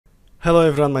Hello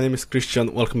everyone, my name is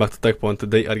Christian. Welcome back to TechPoint.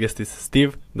 Today our guest is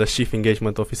Steve, the Chief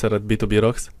Engagement Officer at B2B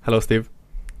Rocks. Hello Steve.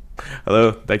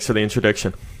 Hello, thanks for the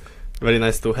introduction. Very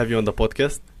nice to have you on the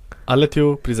podcast. I'll let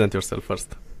you present yourself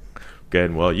first.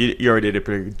 Good, well you already did a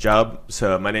pretty good job.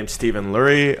 So my name's Stephen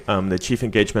Lurie. I'm the Chief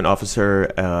Engagement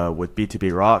Officer with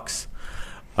B2B Rocks,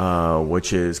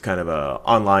 which is kind of an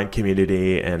online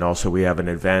community, and also we have an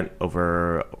event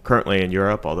over currently in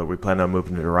Europe, although we plan on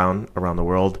moving it around the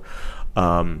world,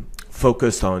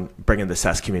 focused on bringing the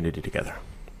SaaS community together.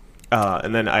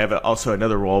 And then I have also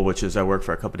another role, which is I work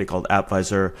for a company called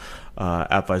AppVisor.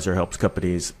 AppVisor helps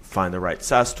companies find the right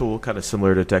SaaS tool, kind of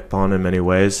similar to TechPoint in many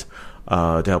ways,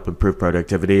 to help improve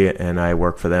productivity, and I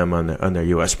work for them on their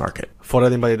US market. For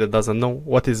anybody that doesn't know,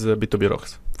 what is B2B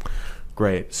Rocks?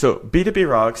 Great. So B2B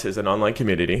Rocks is an online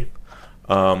community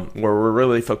where we're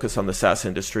really focused on the SaaS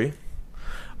industry.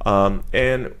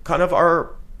 And kind of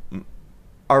our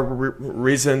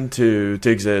reason to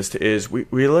exist is we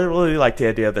really like the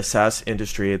idea of the SaaS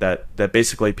industry that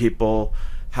basically people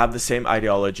have the same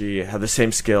ideology, have the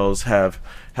same skills, have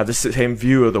the same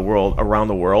view of the world around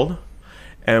the world.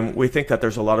 And we think that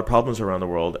there's a lot of problems around the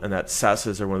world, and that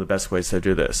SaaSes are one of the best ways to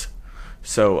do this.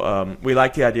 So we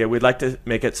like the idea. We'd like to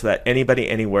make it so that anybody,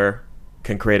 anywhere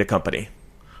can create a company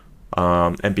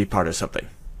and be part of something.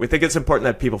 We think it's important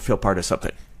that people feel part of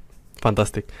something.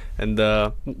 Fantastic. And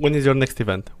when is your next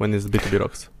event? When is B2B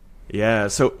Rocks? Yeah,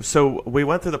 so we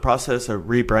went through the process of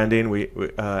rebranding. We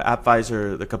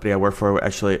AppVisor, the company I work for,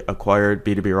 actually acquired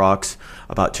B2B Rocks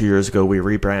about 2 years ago. We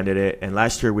rebranded it, and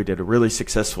last year we did a really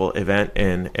successful event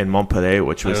in Montpellier,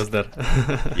 which was... I was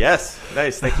there. Yes,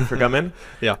 nice. Thank you for coming.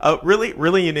 Yeah. A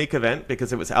really unique event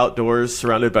because it was outdoors,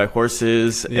 surrounded by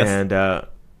horses, yes. and a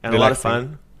Relaxing. lot of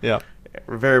fun. Yeah.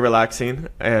 Very relaxing,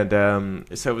 and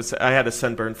so I had a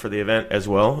sunburn for the event as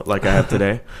well, like I have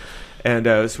today, and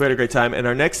so we had a great time. And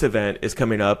our next event is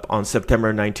coming up on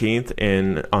September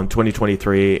 19th on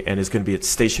 2023, and is going to be at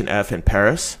Station F in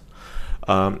Paris.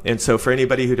 And so for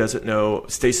anybody who doesn't know,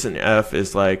 Station F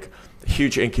is like a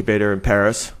huge incubator in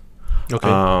Paris.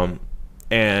 Okay.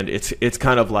 And it's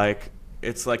kind of like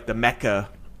the Mecca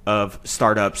of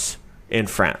startups in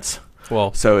France.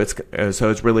 Wow. So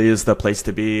it really is the place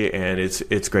to be, and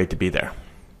it's great to be there.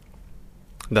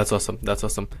 That's awesome.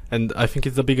 And I think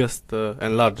it's the biggest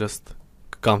and largest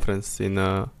conference in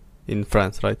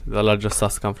France, right? The largest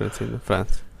SaaS conference in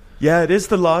France. Yeah, it is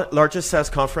the largest SaaS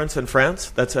conference in France.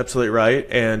 That's absolutely right.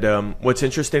 And what's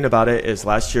interesting about it is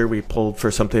last year we pulled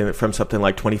from something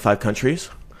like 25 countries.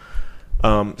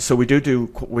 So we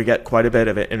get quite a bit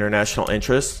of international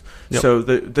interest. Yep. So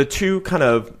the two kind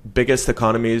of biggest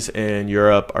economies in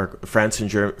Europe are French and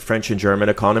German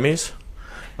economies.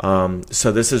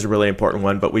 So this is a really important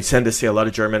one, but we tend to see a lot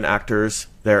of German actors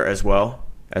there as well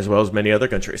as many other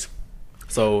countries.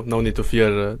 So no need to fear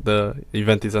the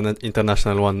event is an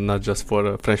international one, not just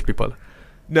for French people.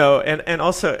 No, and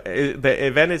also the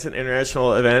event is an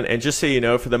international event, and just so you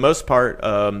know, for the most part,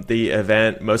 the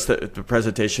event, most of the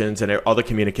presentations and all the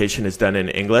communication is done in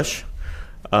English.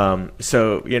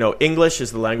 So, English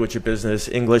is the language of business,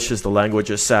 English is the language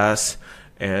of SaaS,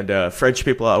 and French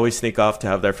people always sneak off to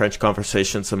have their French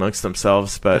conversations amongst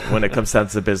themselves, but when it comes down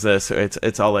to business,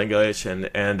 it's all English, and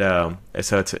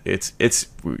so it's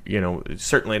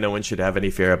certainly no one should have any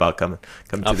fear about coming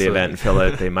to the event and feel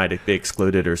that they might be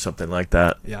excluded or something like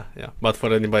that. Yeah. But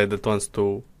for anybody that wants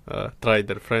to try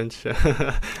their French,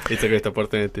 it's a great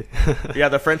opportunity. Yeah,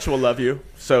 the French will love you,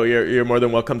 so you're more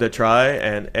than welcome to try,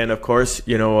 and of course,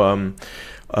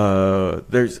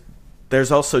 there's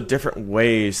also different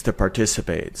ways to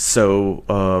participate. So,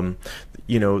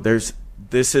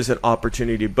 this is an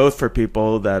opportunity both for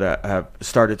people that have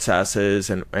started SaaSes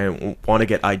and want to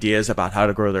get ideas about how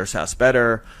to grow their SaaS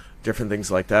better, different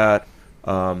things like that.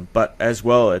 But as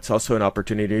well, it's also an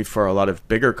opportunity for a lot of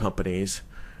bigger companies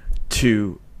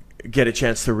to get a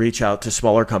chance to reach out to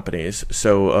smaller companies.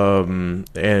 So,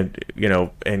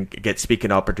 and get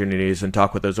speaking opportunities and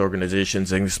talk with those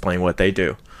organizations and explain what they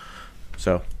do.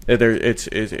 So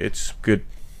it's good.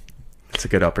 It's a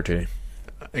good opportunity.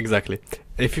 Exactly.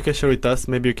 If you can share with us,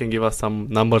 maybe you can give us some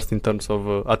numbers in terms of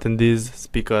attendees,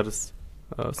 speakers,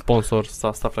 sponsors,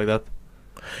 stuff like that.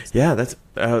 Yeah,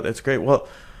 that's great. Well,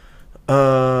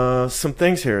 some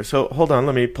things here. So hold on,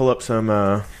 let me pull up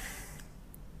some.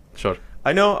 Sure.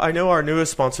 I know our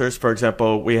newest sponsors. For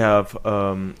example, we have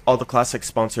all the classic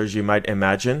sponsors you might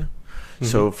imagine. Mm-hmm.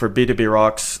 So for B2B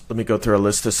Rocks, let me go through a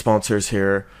list of sponsors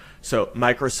here. So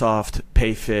Microsoft,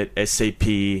 PayFit,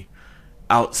 SAP,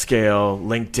 Outscale,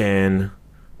 LinkedIn,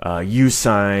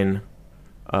 Usign,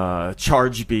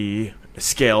 ChargeBee,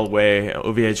 Scaleway,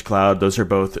 OVH Cloud. Those are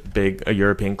both big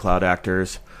European cloud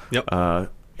actors. Yep.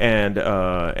 And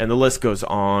the list goes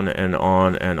on and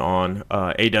on and on.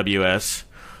 AWS.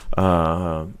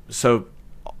 So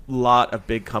a lot of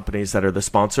big companies that are the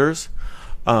sponsors.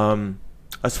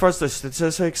 As far as the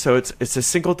statistics, so it's a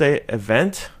single day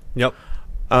event. Yep.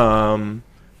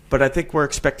 But I think we're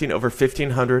expecting over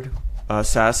 1,500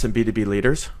 SaaS and B2B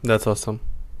leaders. That's awesome.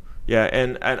 Yeah,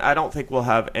 and I don't think we'll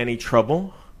have any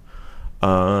trouble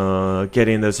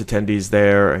getting those attendees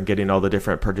there and getting all the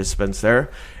different participants there.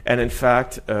 And in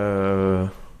fact,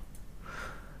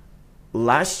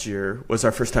 last year was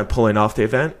our first time pulling off the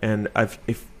event, and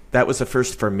if that was the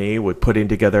first for me with putting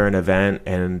together an event.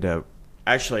 And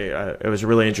actually, it was a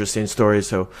really interesting story.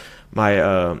 So my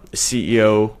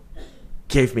CEO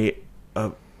gave me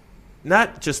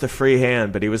not just a free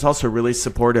hand, but he was also really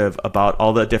supportive about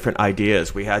all the different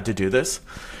ideas we had to do this.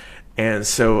 And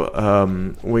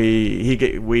so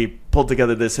we pulled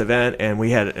together this event, and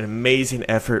we had an amazing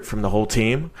effort from the whole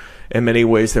team. In many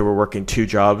ways, they were working 2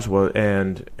 jobs while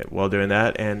doing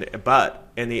that. But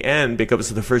in the end, because it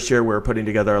was the first year we were putting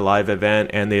together a live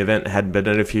event, and the event hadn't been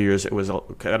in a few years, it was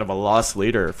kind of a lost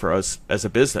leader for us as a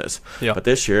business. Yeah. But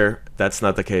this year, that's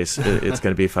not the case. It's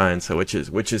going to be fine. So which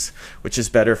is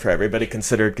better for everybody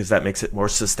considered, because that makes it more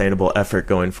sustainable effort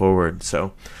going forward.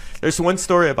 So. There's one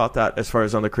story about that as far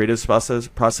as on the creative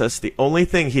process. The only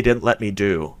thing he didn't let me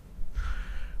do,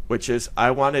 which is I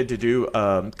wanted to do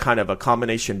kind of a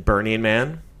combination Burning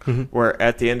Man, where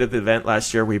at the end of the event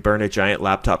last year, we burned a giant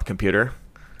laptop computer.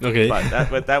 Okay.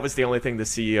 But that was the only thing the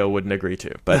CEO wouldn't agree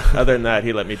to. But other than that,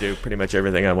 he let me do pretty much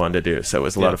everything I wanted to do. So it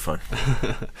was a lot of fun.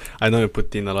 I know you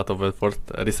put in a lot of effort.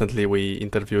 Recently, we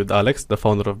interviewed Alex, the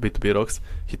founder of B2B Rocks.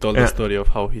 He told the story of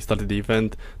how he started the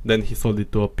event. Then he sold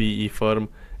it to a PE firm.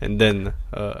 And then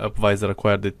Advisor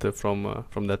acquired it from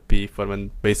that PE firm. And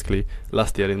basically,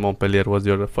 last year in Montpellier was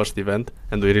your first event.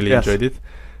 And we really enjoyed it.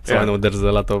 So I know there's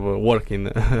a lot of work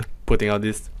in putting out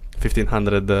this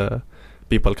 1,500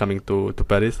 people coming to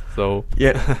Paris. So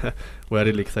we're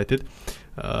really excited.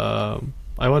 I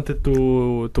wanted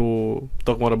to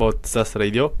talk more about SaaS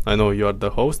Radio. I know you are the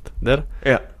host there.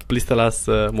 Yeah. Please tell us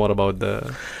more about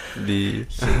the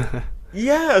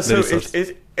so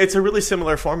it's a really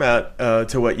similar format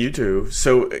to what you do.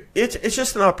 So it's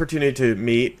just an opportunity to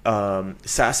meet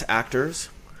SaaS actors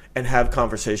and have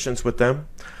conversations with them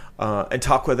and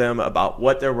talk with them about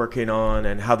what they're working on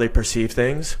and how they perceive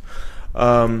things.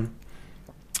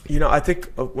 I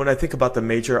think when I think about the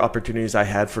major opportunities I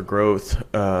had for growth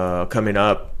coming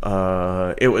up,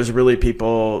 it was really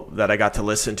people that I got to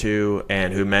listen to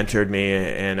and who mentored me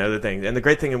and other things. And the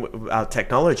great thing about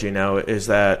technology now is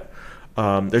that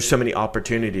there's so many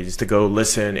opportunities to go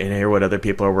listen and hear what other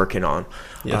people are working on.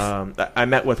 Yes. I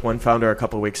met with one founder a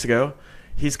couple of weeks ago.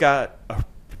 He's got a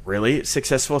really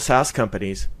successful SaaS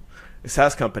company.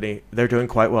 They're doing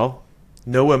quite well.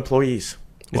 No employees.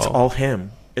 It's all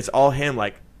him. It's all him,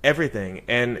 like everything.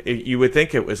 And you would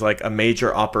think it was like a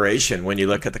major operation when you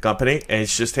look at the company, and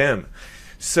it's just him.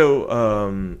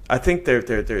 So I think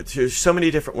there's so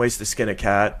many different ways to skin a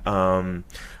cat.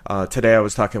 Today I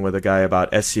was talking with a guy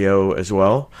about SEO as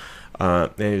well.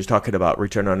 And he was talking about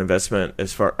return on investment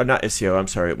not SEO, I'm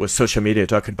sorry, it was social media,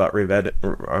 talking about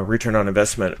return on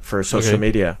investment for social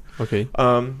media. Okay.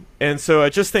 And so I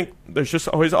just think there's just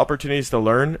always opportunities to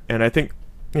learn. And I think,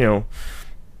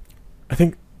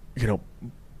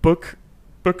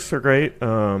 books are great,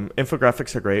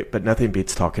 infographics are great, but nothing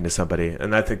beats talking to somebody.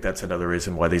 And I think that's another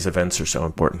reason why these events are so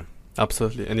important.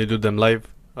 Absolutely. And you do them live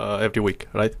every week,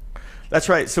 right? That's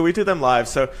right. So we do them live.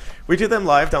 So we do them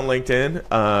live on LinkedIn.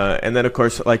 And then, of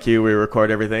course, like you, we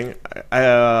record everything.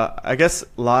 I guess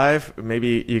live,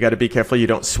 maybe you got to be careful you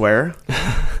don't swear.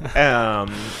 I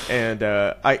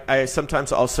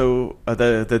sometimes also,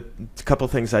 the couple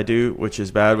things I do, which is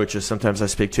bad, which is sometimes I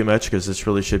speak too much because this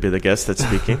really should be the guest that's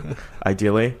speaking,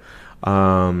 ideally.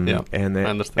 And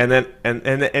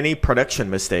then any production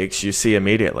mistakes you see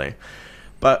immediately.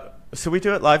 So we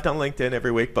do it live on LinkedIn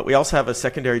every week, but we also have a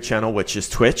secondary channel, which is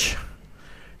Twitch.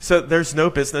 So there's no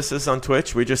businesses on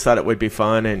Twitch. We just thought it would be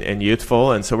fun and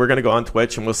youthful, and so we're going to go on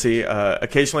Twitch, and we'll see.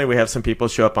 Occasionally, we have some people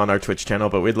show up on our Twitch channel,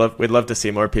 but we'd love to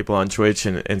see more people on Twitch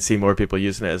and see more people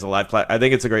using it as a live platform. I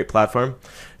think it's a great platform.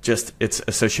 Just it's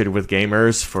associated with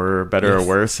gamers for better or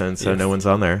worse, and so no one's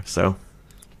on there. So.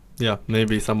 Yeah,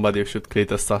 maybe somebody should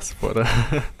create a SaaS for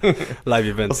live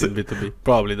events in B2B.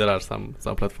 Probably there are some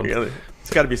platforms. Yeah, it's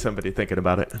got to be somebody thinking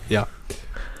about it. Yeah.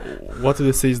 What do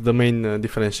you say is the main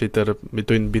differentiator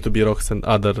between B2B Rocks and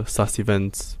other SaaS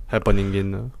events happening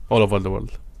in all over the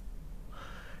world?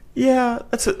 Yeah,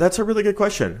 that's a really good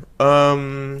question.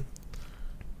 The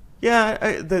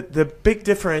big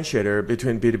differentiator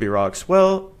between B2B Rocks,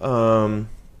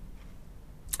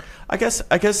 I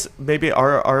guess maybe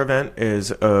our event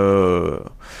is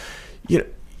you know,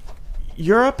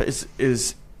 Europe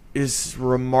is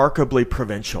remarkably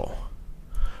provincial.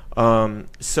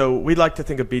 So we like to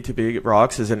think of B2B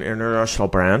Rocks as an international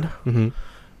brand,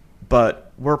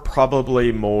 but we're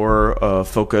probably more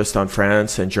focused on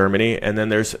France and Germany, and then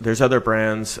there's other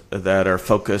brands that are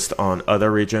focused on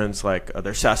other regions, like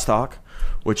there's SaaS,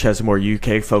 which has a more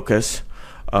UK focus.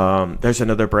 There's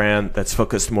another brand that's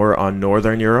focused more on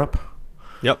Northern Europe.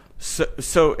 Yep.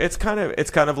 So it's kind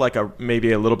of like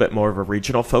maybe a little bit more of a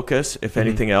regional focus, if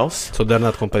anything else. So they're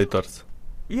not competitors.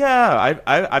 Yeah,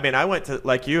 I mean, I went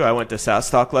to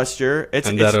SaaS last year.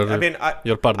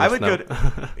 Your partners now.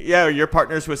 Yeah, your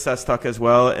partners with SaaS as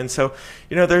well. And so,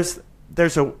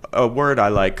 there's a word I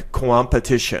like,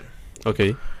 competition.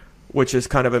 Okay. Which is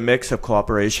kind of a mix of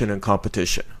cooperation and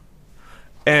competition.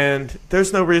 And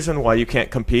there's no reason why you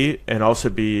can't compete and also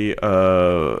be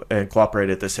and cooperate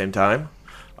at the same time.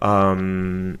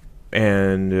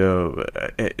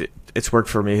 It's worked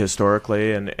for me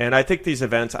historically, and I think these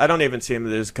events, I don't even see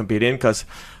them as competing, because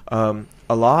a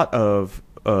lot of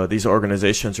these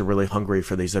organizations are really hungry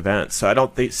for these events. So I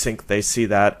don't think they see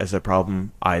that as a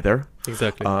problem either.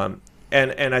 Exactly.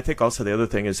 And I think also the other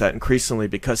thing is that increasingly,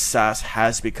 because SaaS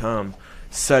has become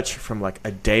such from like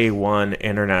a day one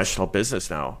international business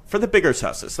now, for the bigger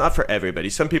SaaS, it's not for everybody.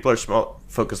 Some people are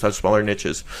focused on smaller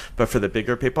niches, but for the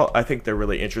bigger people, I think they're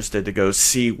really interested to go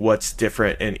see what's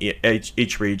different in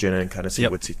each region and kind of see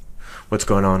what's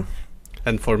going on.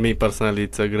 And for me personally,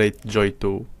 it's a great joy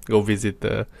to go visit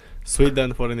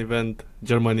Sweden for an event,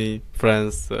 Germany,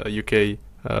 France, UK,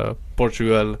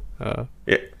 Portugal,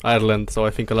 Ireland. So I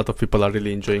think a lot of people are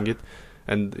really enjoying it.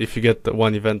 And if you get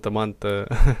one event a month,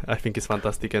 I think it's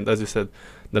fantastic. And as you said,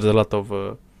 there's a lot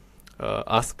of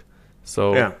ask.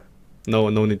 So no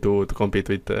need to compete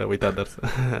with others.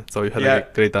 So you had a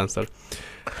great answer.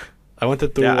 I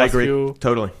wanted to ask you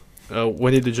totally.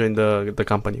 When did you join the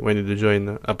company? When did you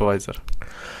join Appvisor?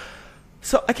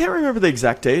 So I can't remember the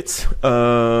exact dates.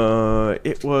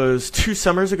 It was 2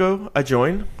 summers ago I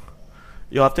joined.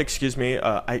 You'll have to excuse me.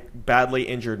 I badly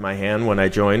injured my hand when I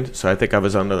joined, so I think I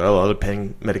was on a lot of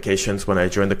pain medications when I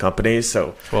joined the company.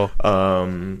 So, so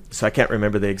I can't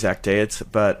remember the exact dates,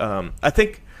 but I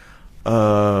think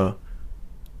I've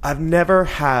never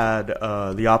had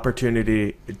the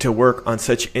opportunity to work on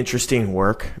such interesting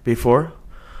work before,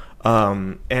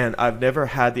 and I've never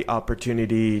had the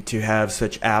opportunity to have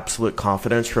such absolute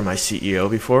confidence from my CEO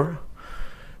before.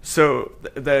 So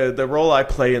the role I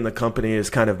play in the company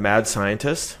is kind of mad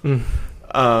scientist,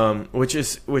 which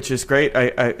is great.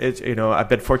 I've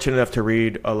been fortunate enough to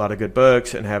read a lot of good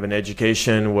books and have an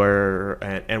education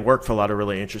and work for a lot of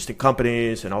really interesting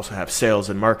companies, and also have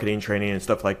sales and marketing training and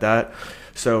stuff like that.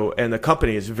 So, and the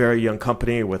company is a very young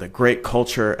company with a great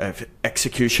culture of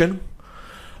execution.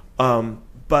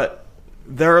 But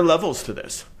there are levels to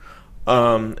this.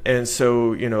 And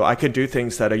so, I could do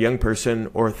things that a young person,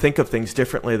 or think of things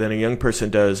differently than a young person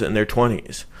does in their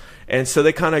 20s. And so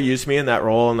they kind of use me in that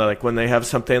role. And like when they have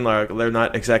something, like they're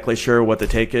not exactly sure what the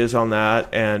take is on that.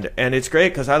 And it's great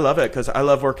because I love it, because I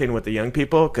love working with the young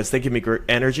people, because they give me great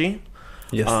energy.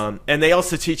 Yes. And they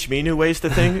also teach me new ways to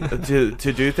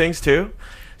do things too.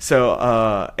 So,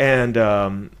 and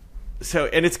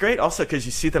it's great also because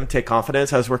you see them take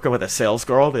confidence. I was working with a sales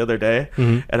girl the other day,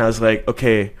 and I was like,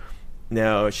 okay,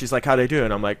 now she's like, how'd I do?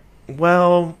 And I'm like,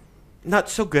 well, not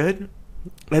so good.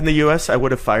 In the US, I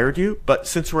would have fired you, but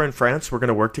since we're in France, we're going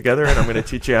to work together, and I'm going to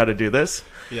teach you how to do this.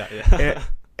 Yeah.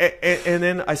 And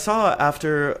then I saw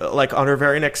after, like on her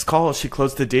very next call, she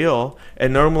closed the deal.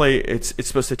 And normally it's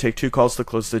supposed to take 2 calls to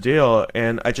close the deal.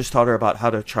 And I just taught her about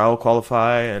how to trial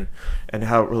qualify and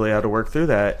how to work through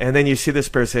that. And then you see this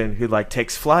person who like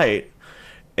takes flight,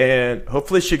 and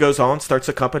hopefully she goes on, starts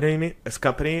a company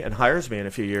and hires me in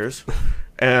a few years.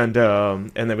 And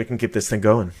then we can keep this thing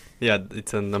going. Yeah,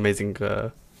 it's an amazing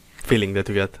feeling that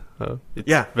you get.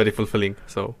 It's very fulfilling.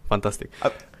 So fantastic.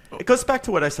 It goes back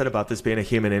to what I said about this being a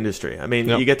human industry. I mean,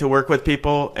 you get to work with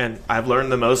people, and I've learned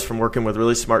the most from working with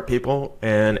really smart people,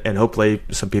 and hopefully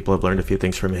some people have learned a few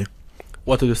things from me.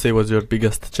 What would you say was your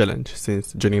biggest challenge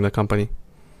since joining the company?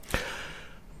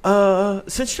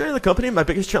 Since joining the company, my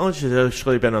biggest challenge has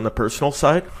actually been on the personal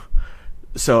side.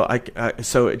 So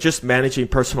so just managing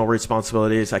personal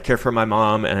responsibilities. I care for my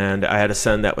mom, and I had a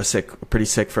son that was pretty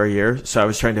sick for a year. So I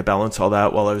was trying to balance all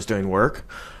that while I was doing work.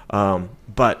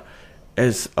 But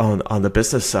as on the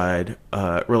business side,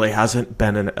 really hasn't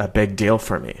been a big deal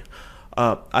for me.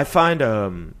 I find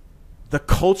the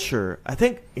culture. I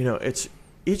think it's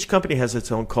each company has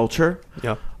its own culture.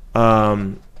 Yeah.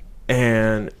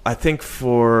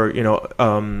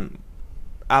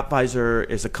 AppVisor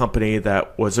is a company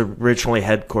that was originally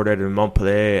headquartered in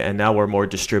Montpellier, and now we're more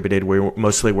distributed. We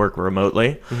mostly work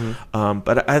remotely.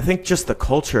 But I think just the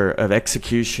culture of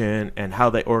execution and how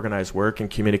they organize work and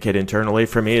communicate internally,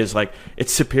 for me, is like,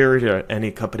 it's superior to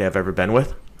any company I've ever been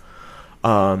with.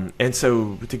 And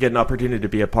so to get an opportunity to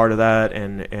be a part of that,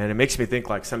 and it makes me think,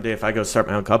 like, someday if I go start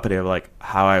my own company, of like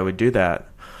how I would do that.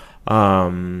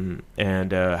 And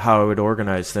how I would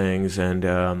organize things, and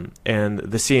the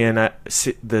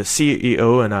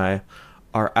CEO and I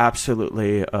are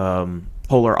absolutely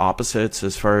polar opposites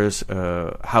as far as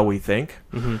how we think,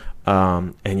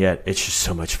 and yet it's just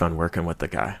so much fun working with the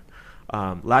guy.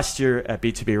 Last year at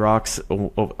B2B Rocks,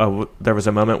 there was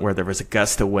a moment where there was a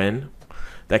gust of wind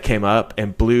that came up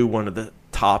and blew one of the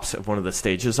tops of one of the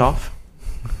stages off.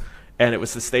 And it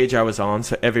was the stage I was on,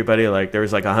 so everybody, like, there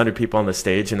was like 100 people on the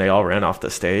stage, and they all ran off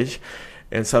the stage.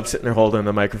 And so I'm sitting there holding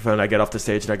the microphone. I get off the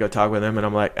stage and I go talk with him, and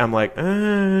I'm like,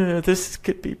 this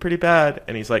could be pretty bad.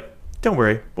 And he's like, don't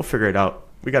worry, we'll figure it out.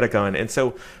 We got it going. And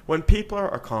so when people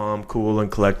are calm, cool,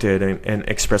 and collected, and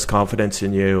express confidence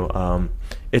in you,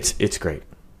 it's great.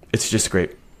 It's just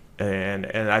great. And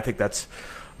I think that's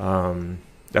one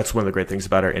of the great things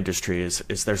about our industry is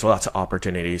there's lots of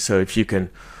opportunity. So if you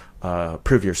can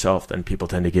prove yourself, then people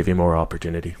tend to give you more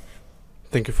opportunity.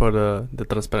 Thank you for the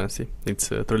transparency. It's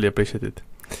truly appreciated.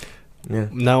 Yeah.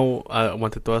 Now, I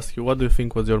wanted to ask you, what do you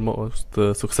think was your most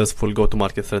successful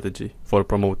go-to-market strategy for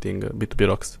promoting B2B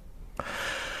Rocks?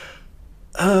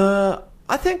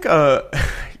 I think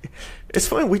it's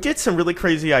funny. We did some really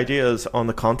crazy ideas on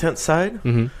the content side.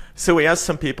 So we asked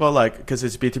some people, like, because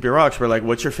it's B2B Rocks, we're like,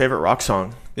 what's your favorite rock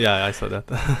song? Yeah, I saw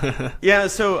that. Yeah,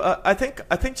 so I think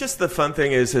just the fun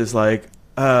thing is like,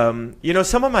 some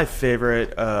of my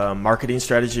favorite marketing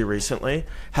strategy recently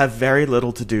have very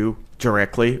little to do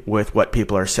directly with what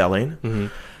people are selling.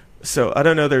 So I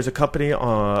don't know, there's a company, a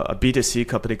B2C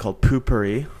company called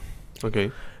Poopery.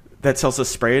 Okay. That sells a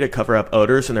spray to cover up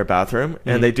odors in their bathroom.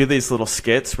 And they do these little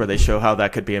skits where they show how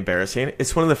that could be embarrassing.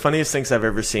 It's one of the funniest things I've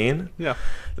ever seen. Yeah.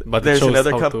 But there's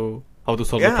another how to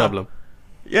solve the problem.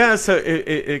 Yeah, so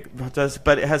it does,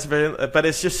 but it has but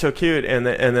it's just so cute. And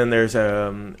then there's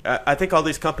I think all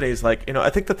these companies, like,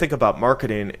 I think the thing about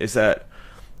marketing is that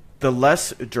the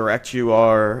less direct you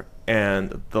are,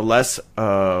 and the less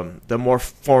the more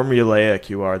formulaic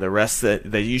you are, the rest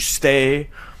that you stayed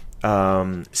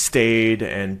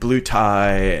and blue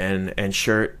tie and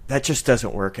shirt, that just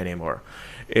doesn't work anymore.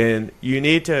 And you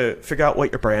need to figure out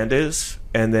what your brand is,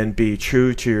 and then be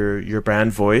true to your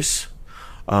brand voice,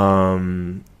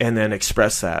 and then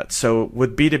express that. So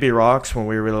with B2B Rocks, when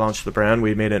we relaunched the brand,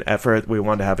 we made an effort. We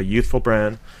wanted to have a youthful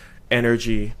brand,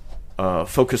 energy,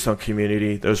 focus on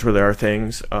community. Those were our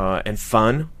things, and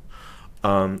fun.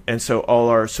 And so all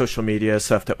our social media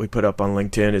stuff that we put up on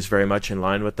LinkedIn is very much in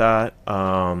line with that.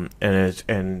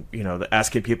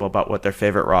 Asking people about what their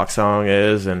favorite rock song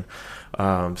is. And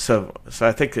so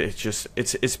I think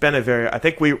it's been I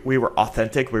think we were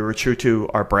authentic. We were true to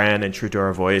our brand and true to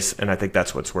our voice. And I think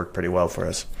that's what's worked pretty well for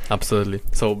us. Absolutely.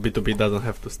 So B2B doesn't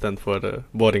have to stand for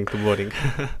boring to boring.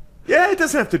 Yeah, it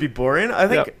doesn't have to be boring.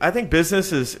 I think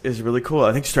business is really cool.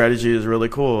 I think strategy is really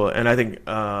cool. And I think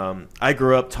I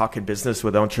grew up talking business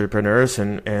with entrepreneurs,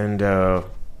 and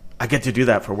I get to do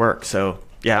that for work. So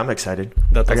yeah, I'm excited.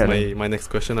 That was my next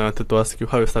question. I wanted to ask you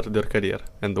how you started your career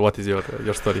and what is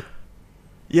your story.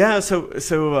 Yeah, so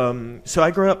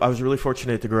I grew up. I was really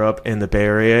fortunate to grow up in the Bay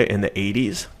Area in the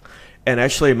 80s, and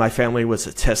actually my family was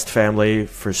a test family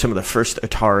for some of the first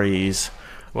Ataris.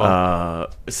 Wow.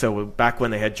 So back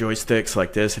when they had joysticks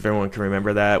like this, if everyone can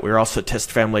remember that, we were also a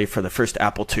test family for the first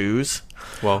Apple IIs.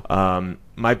 Wow.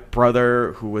 My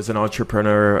brother, who was an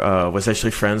entrepreneur, was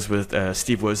actually friends with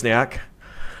Steve Wozniak.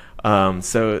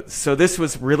 So this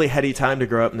was really heady time to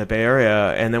grow up in the Bay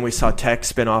Area, and then we saw tech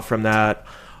spin off from that.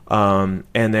 And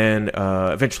then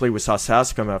eventually we saw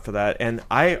SaaS come out for that. And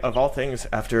I, of all things,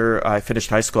 after I finished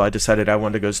high school, I decided I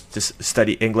wanted to go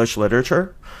study English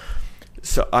literature.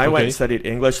 So I went and studied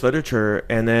English literature,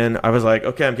 and then I was like,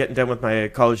 okay, I'm getting done with my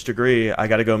college degree. I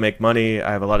got to go make money.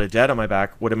 I have a lot of debt on my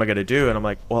back. What am I going to do? And I'm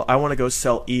like, well, I want to go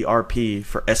sell ERP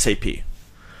for SAP.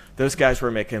 Those guys were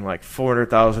making like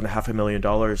 $400,000,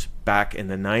 $500,000 back in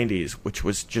the 90s, which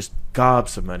was just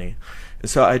gobs of money. And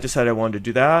so I decided I wanted to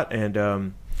do that,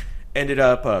 and ended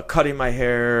up cutting my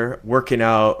hair, working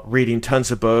out, reading tons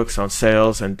of books on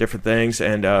sales and different things.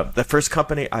 And the first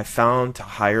company I found to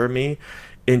hire me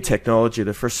in technology,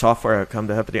 the first software outcome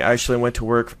to company, I actually went to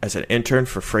work as an intern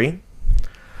for free.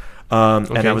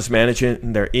 And I was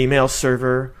managing their email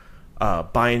server,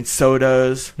 buying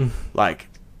sodas, like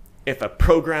if a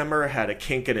programmer had a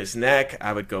kink in his neck,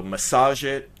 I would go massage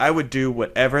it. I would do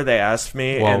whatever they asked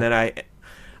me. Wow. And then I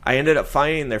ended up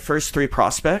finding their first 3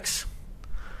 prospects.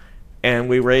 And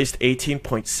we raised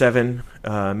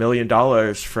 $18.7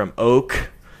 million from Oak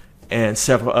and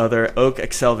several other Oak,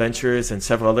 Excel Ventures, and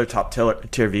several other top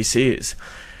tier VCs.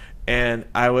 And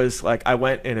I was like, I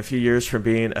went in a few years from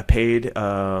being a paid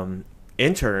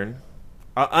intern,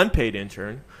 unpaid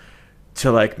intern, to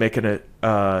like making a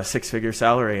 6-figure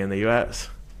salary in the U.S.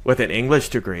 with an English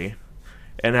degree,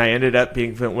 and I ended up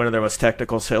being one of their most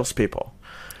technical salespeople.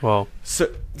 Wow. So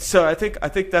I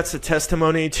think that's a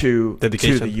testimony to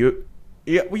dedication.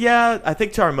 I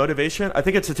think to our motivation. I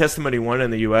think it's a testimony, one,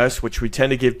 in the U.S., which we tend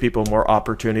to give people more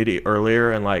opportunity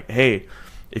earlier, and like, hey,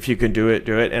 if you can do it,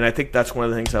 do it. And I think that's one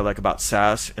of the things I like about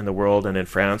SaaS in the world and in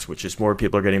France, which is more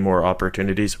people are getting more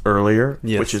opportunities earlier,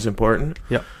 yes, which is important.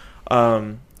 Yeah.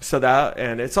 So that,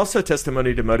 and it's also a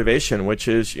testimony to motivation, which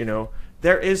is, you know,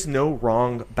 there is no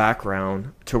wrong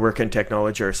background to work in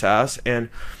technology or SaaS. And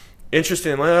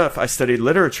interestingly enough, I studied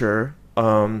literature,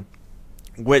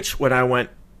 which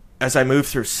as I moved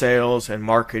through sales and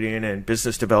marketing and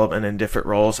business development and different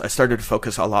roles, I started to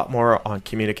focus a lot more on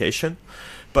communication.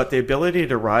 But the ability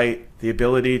to write, the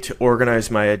ability to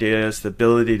organize my ideas, the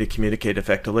ability to communicate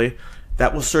effectively,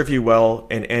 that will serve you well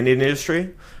in any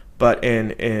industry. But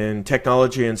in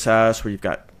technology and SaaS, where you've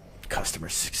got customer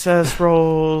success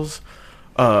roles,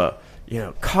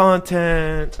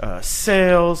 content,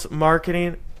 sales,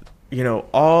 marketing,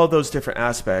 all those different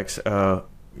aspects, those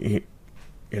are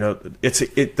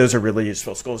really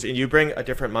useful skills. And you bring a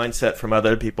different mindset from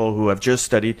other people who have just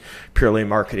studied purely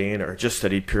marketing or just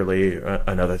studied purely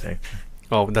another thing.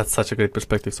 Oh, that's such a great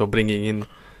perspective. So bringing in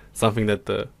something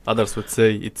that others would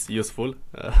say it's useful,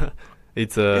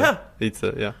 it's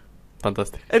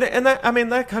fantastic. And that, I mean,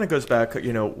 that kind of goes back,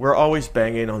 we're always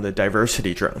banging on the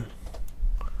diversity drum.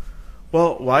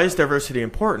 Well, why is diversity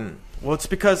important? Well, it's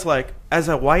because, like, as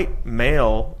a white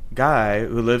male guy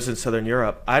who lives in Southern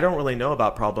Europe, I don't really know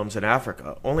about problems in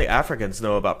Africa. Only Africans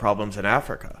know about problems in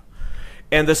Africa.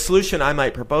 And the solution I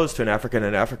might propose to an African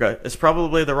in Africa is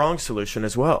probably the wrong solution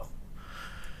as well.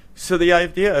 So the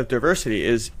idea of diversity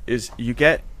is you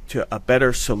get to a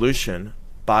better solution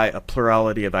by a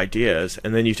plurality of ideas,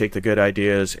 and then you take the good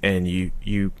ideas and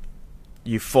you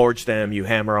forge them, you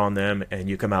hammer on them, and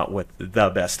you come out with the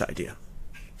best idea.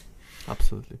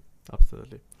 Absolutely.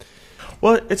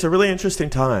 Well, it's a really interesting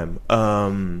time.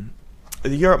 The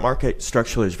Europe market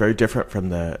structurally is very different from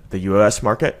the US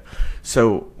market.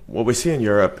 So what we see in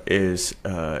Europe is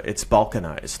it's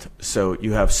balkanized. So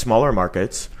you have smaller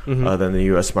markets than the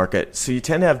US market. So you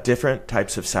tend to have different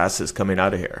types of SaaSes coming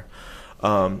out of here.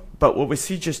 But what we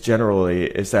see just generally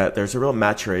is that there's a real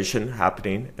maturation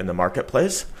happening in the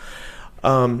marketplace.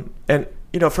 And,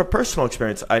 from personal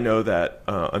experience, I know that,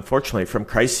 unfortunately, from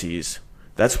crises,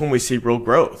 that's when we see real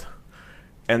growth.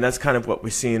 And that's kind of what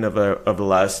we've seen of the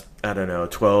last,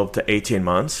 12 to 18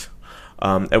 months.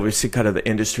 And we see kind of the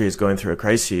industry is going through a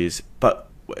crisis. But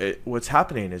what's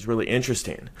happening is really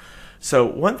interesting. So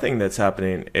one thing that's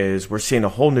happening is we're seeing a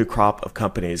whole new crop of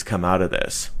companies come out of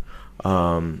this.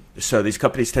 So these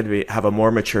companies tend to have a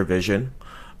more mature vision,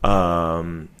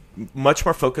 much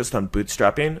more focused on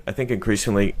bootstrapping. I think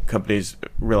increasingly companies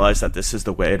realize that this is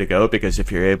the way to go, because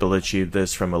if you're able to achieve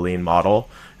this from a lean model,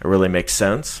 it really makes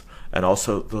sense. And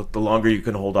also, the longer you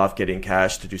can hold off getting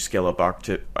cash to do scale-up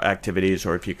activities,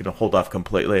 or if you can hold off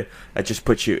completely, that just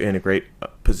puts you in a great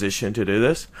position to do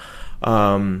this.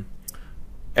 So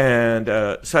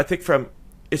I think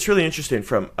it's really interesting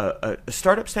from a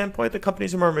startup standpoint, the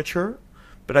companies are more mature,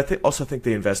 but I also think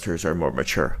the investors are more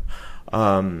mature.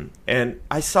 And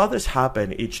I saw this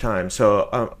happen each time.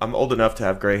 So I'm old enough to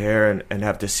have gray hair and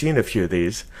have seen a few of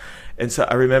these. And so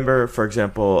I remember, for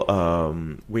example,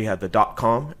 we had the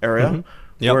 .com area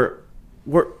where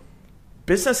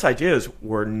business ideas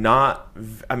were not,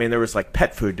 there was like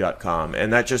petfood.com,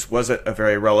 and that just wasn't a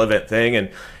very relevant thing.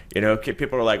 And,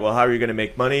 people were like, well, how are you going to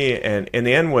make money? And in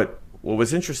the end, what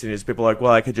was interesting is people were like,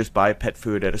 well, I could just buy pet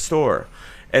food at a store.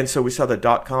 And so we saw the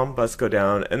 .com buzz go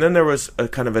down. And then there was a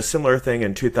kind of a similar thing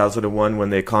in 2001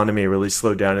 when the economy really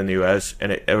slowed down in the U.S.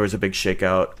 and there was a big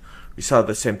shakeout. We saw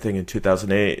the same thing in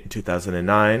 2008 and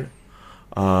 2009.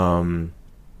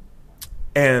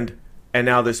 And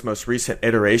now this most recent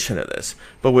iteration of this.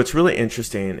 But what's really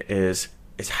interesting is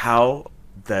how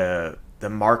the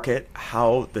market,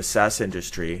 how the SaaS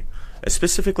industry,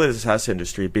 specifically the SaaS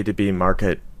industry, B2B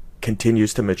market,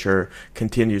 continues to mature,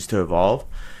 continues to evolve.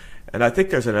 And I think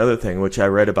there's another thing which I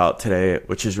read about today,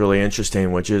 which is really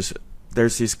interesting, which is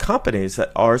there's these companies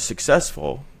that are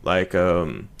successful, like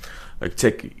Like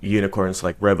take unicorns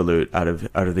like Revolut out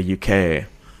of the UK.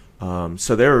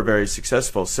 So they were very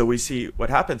successful. So we see what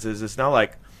happens is it's now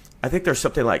like, I think there's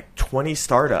something like 20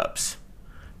 startups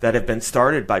that have been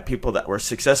started by people that were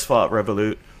successful at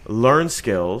Revolut, learned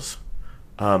skills,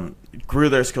 grew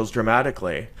their skills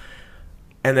dramatically,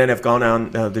 and then have gone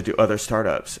on to do other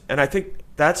startups. And I think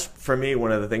that's, for me,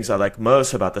 one of the things I like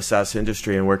most about the SaaS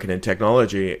industry and working in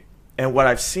technology. And what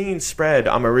I've seen spread,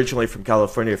 I'm originally from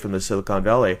California, from the Silicon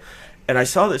Valley, and I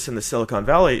saw this in the Silicon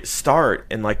Valley start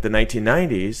in like the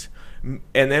 1990s,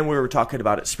 and then we were talking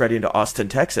about it spreading to Austin,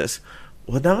 Texas.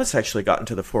 Well, now it's actually gotten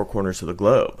to the four corners of the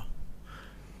globe.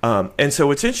 And so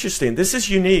what's interesting, this is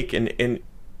unique in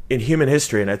human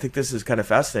history, and I think this is kind of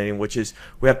fascinating, which is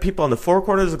we have people on the four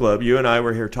corners of the globe. You and I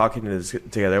were here talking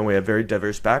together, and we have very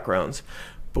diverse backgrounds,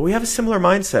 but we have a similar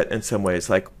mindset in some ways.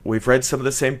 Like, we've read some of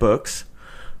the same books,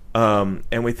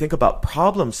 and we think about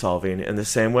problem solving in the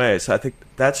same way. So I think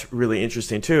that's really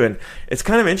interesting too. And it's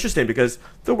kind of interesting because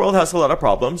the world has a lot of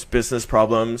problems, business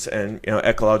problems, and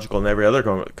ecological and every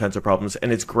other kinds of problems.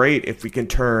 And it's great if we can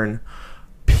turn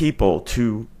people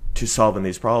to solving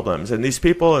these problems. And these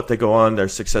people, if they go on, they're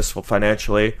successful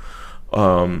financially,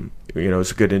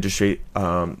 it's a good industry,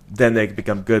 then they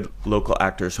become good local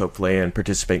actors, hopefully, and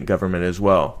participate in government as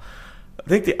well. I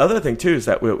think the other thing too is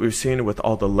that what we've seen with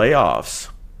all the layoffs,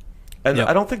 and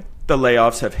I don't think the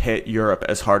layoffs have hit Europe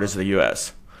as hard as the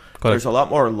US. Correct. There's a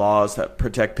lot more laws that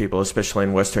protect people, especially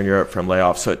in Western Europe, from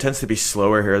layoffs. So it tends to be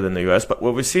slower here than the US. But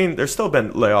what we've seen, there's still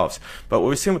been layoffs. But what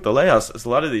we've seen with the layoffs is a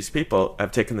lot of these people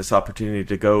have taken this opportunity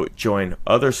to go join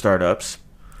other startups.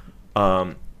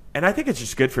 And I think it's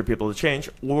just good for people to change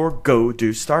or go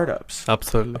do startups.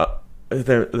 Absolutely.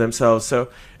 Themselves. So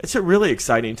it's a really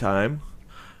exciting time.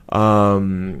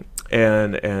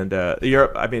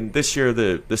 Europe, I mean, this year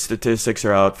the statistics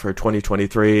are out for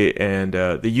 2023, and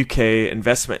the UK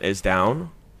investment is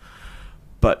down.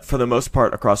 But for the most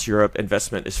part, across Europe,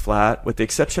 investment is flat, with the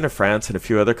exception of France and a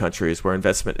few other countries where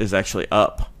investment is actually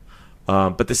up.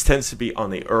 But this tends to be on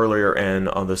the earlier end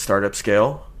on the startup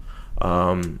scale,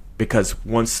 because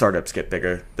once startups get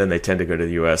bigger, then they tend to go to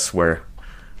the US, where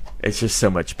it's just so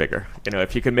much bigger.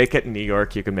 If you can make it in New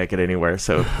York, you can make it anywhere.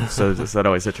 So that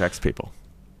always attracts people.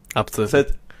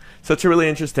 Absolutely. So it's a really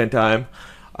interesting time.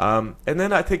 And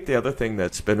then I think the other thing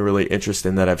that's been really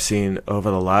interesting that I've seen over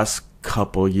the last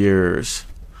couple years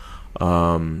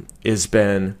has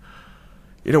been,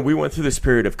 we went through this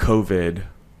period of COVID,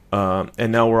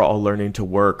 and now we're all learning to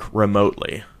work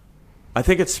remotely. I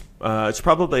think it's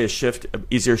probably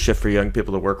easier shift for young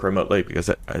people to work remotely,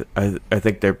 because I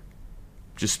think they're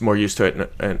just more used to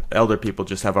it, and elder people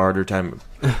just have a harder time.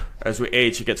 As we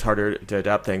age, it gets harder to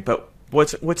adapt things. But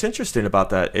what's interesting about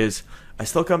that is I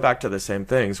still come back to the same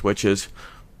things, which is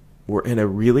we're in a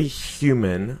really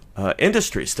human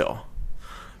industry still.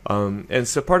 And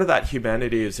so part of that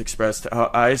humanity is expressed, how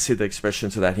I see the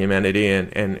expressions of that humanity,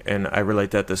 and I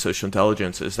relate that to social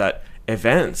intelligence, is that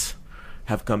events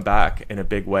have come back in a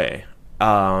big way.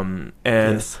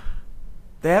 Yes.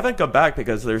 They haven't come back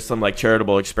because there's some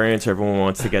charitable experience everyone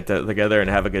wants to get together and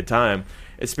have a good time.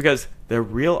 It's because they're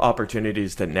real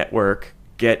opportunities to network,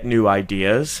 get new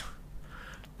ideas,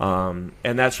 and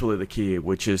that's really the key,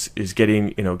 which is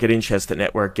getting a chance to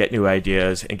network, get new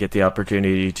ideas, and get the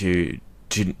opportunity to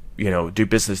do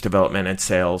business development and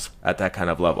sales at that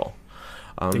kind of level.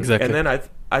 Exactly. And then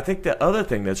I think the other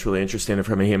thing that's really interesting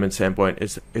from a human standpoint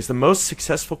is the most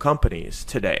successful companies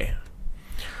today.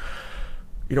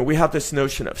 We have this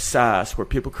notion of SaaS, where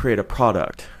people create a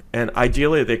product, and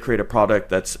ideally they create a product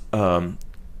that's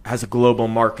has a global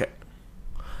market.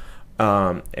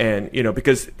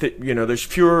 Because there's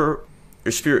fewer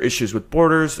issues with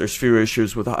borders, there's fewer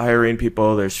issues with hiring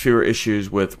people, there's fewer issues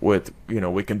with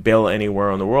we can bail anywhere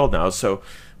in the world now. So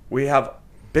we have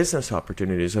business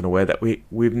opportunities in a way that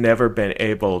we've never been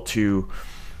able to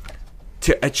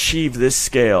achieve this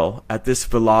scale at this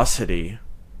velocity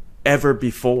ever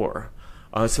before.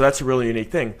 So that's a really unique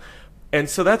thing. And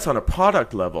so that's on a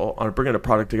product level, on bringing a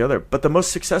product together. But the most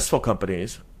successful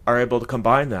companies are able to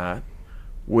combine that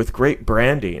with great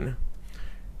branding.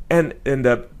 And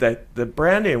the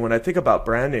branding, when I think about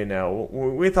branding now,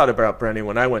 we thought about branding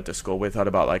when I went to school. We thought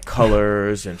about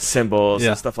colors and symbols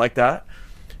and stuff like that.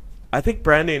 I think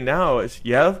branding now is,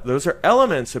 those are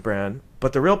elements of brand,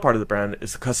 but the real part of the brand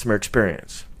is the customer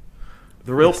experience.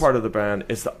 The real part of the brand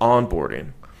is the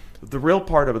onboarding. The real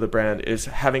part of the brand is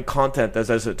having content that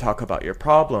doesn't talk about your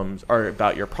problems or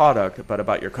about your product, but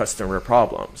about your customer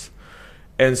problems.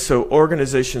 And so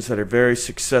organizations that are very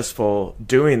successful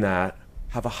doing that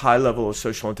have a high level of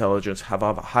social intelligence, have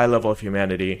a high level of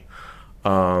humanity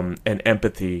and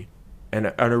empathy,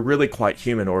 and are really quite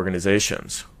human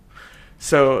organizations.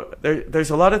 So there's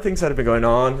a lot of things that have been going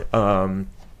on,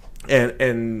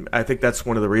 and I think that's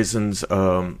one of the reasons.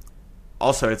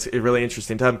 Also, it's a really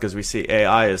interesting time because we see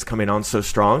AI is coming on so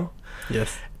strong.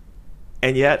 Yes.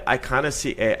 And yet, I kind of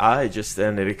see AI just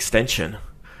an extension.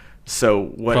 So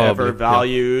whatever Probably,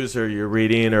 values or you're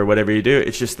reading or whatever you do,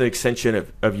 it's just the extension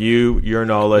of you, your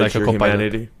knowledge, Like a your co-pilot.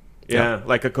 humanity. Yeah,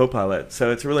 like a co-pilot.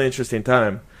 So it's a really interesting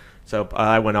time. So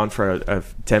I went on for a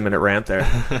 10-minute rant there.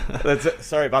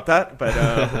 Sorry about that,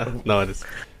 but No, it is.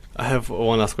 I have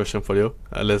one last question for you.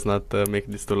 Let's not make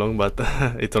this too long, but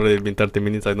it's already been 30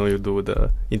 minutes. I know you do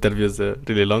the interviews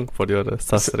really long for your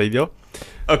SaaS radio.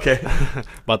 okay.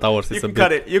 But ours You is can a cut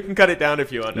bit... it. You can cut it down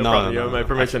if you want. No problem. You have my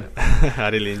permission. I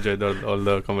really enjoyed all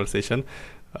the conversation.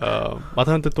 But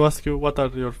I wanted to ask you, what are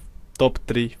your top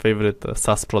 3 favorite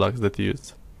SaaS products that you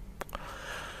use?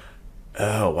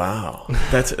 Oh wow,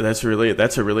 that's a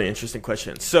really interesting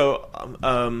question. So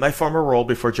my former role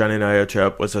before joining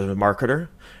IOCHUB was as a marketer,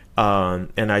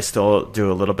 and I still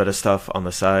do a little bit of stuff on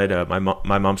the side. My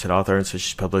mom's an author, and so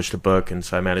she's published a book, and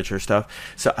so I manage her stuff.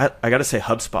 So I got to say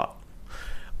HubSpot.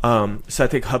 So I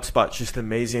think HubSpot's just an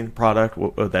amazing product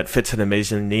that fits an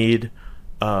amazing need,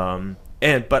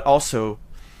 but also,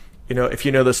 if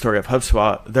you know the story of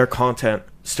HubSpot, their content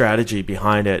strategy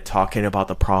behind it, talking about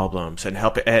the problems and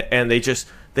help it, and they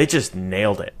just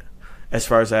nailed it as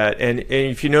far as that. And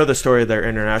if you know the story of their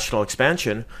international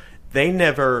expansion, they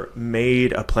never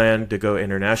made a plan to go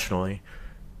internationally.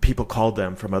 People called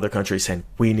them from other countries saying,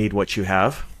 "We need what you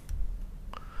have."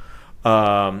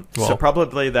 So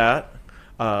probably that.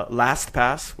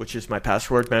 LastPass, which is my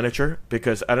password manager,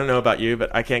 because I don't know about you,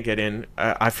 but I can't get in.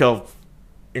 I feel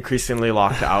increasingly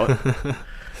locked out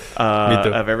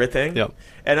of everything. Yep.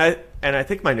 And I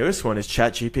think my newest one is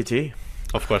ChatGPT.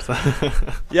 Of course.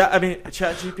 Yeah, I mean,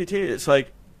 ChatGPT, it's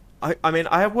like,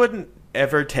 I wouldn't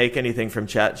ever take anything from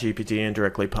ChatGPT and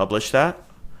directly publish that.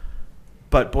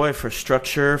 But boy, for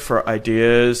structure, for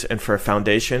ideas, and for a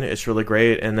foundation, it's really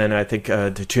great. And then I think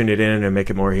to tune it in and make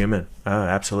it more human.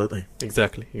 Absolutely.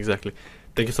 Exactly.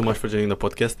 Thank you so much for joining the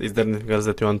podcast. Is there anything else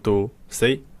that you want to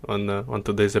say on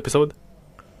today's episode?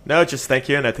 No, just thank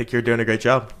you, and I think you're doing a great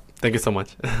job. Thank you so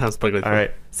much. I'm super grateful. All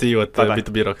right. See you at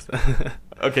B2B Rocks.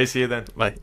 Okay, see you then. Bye.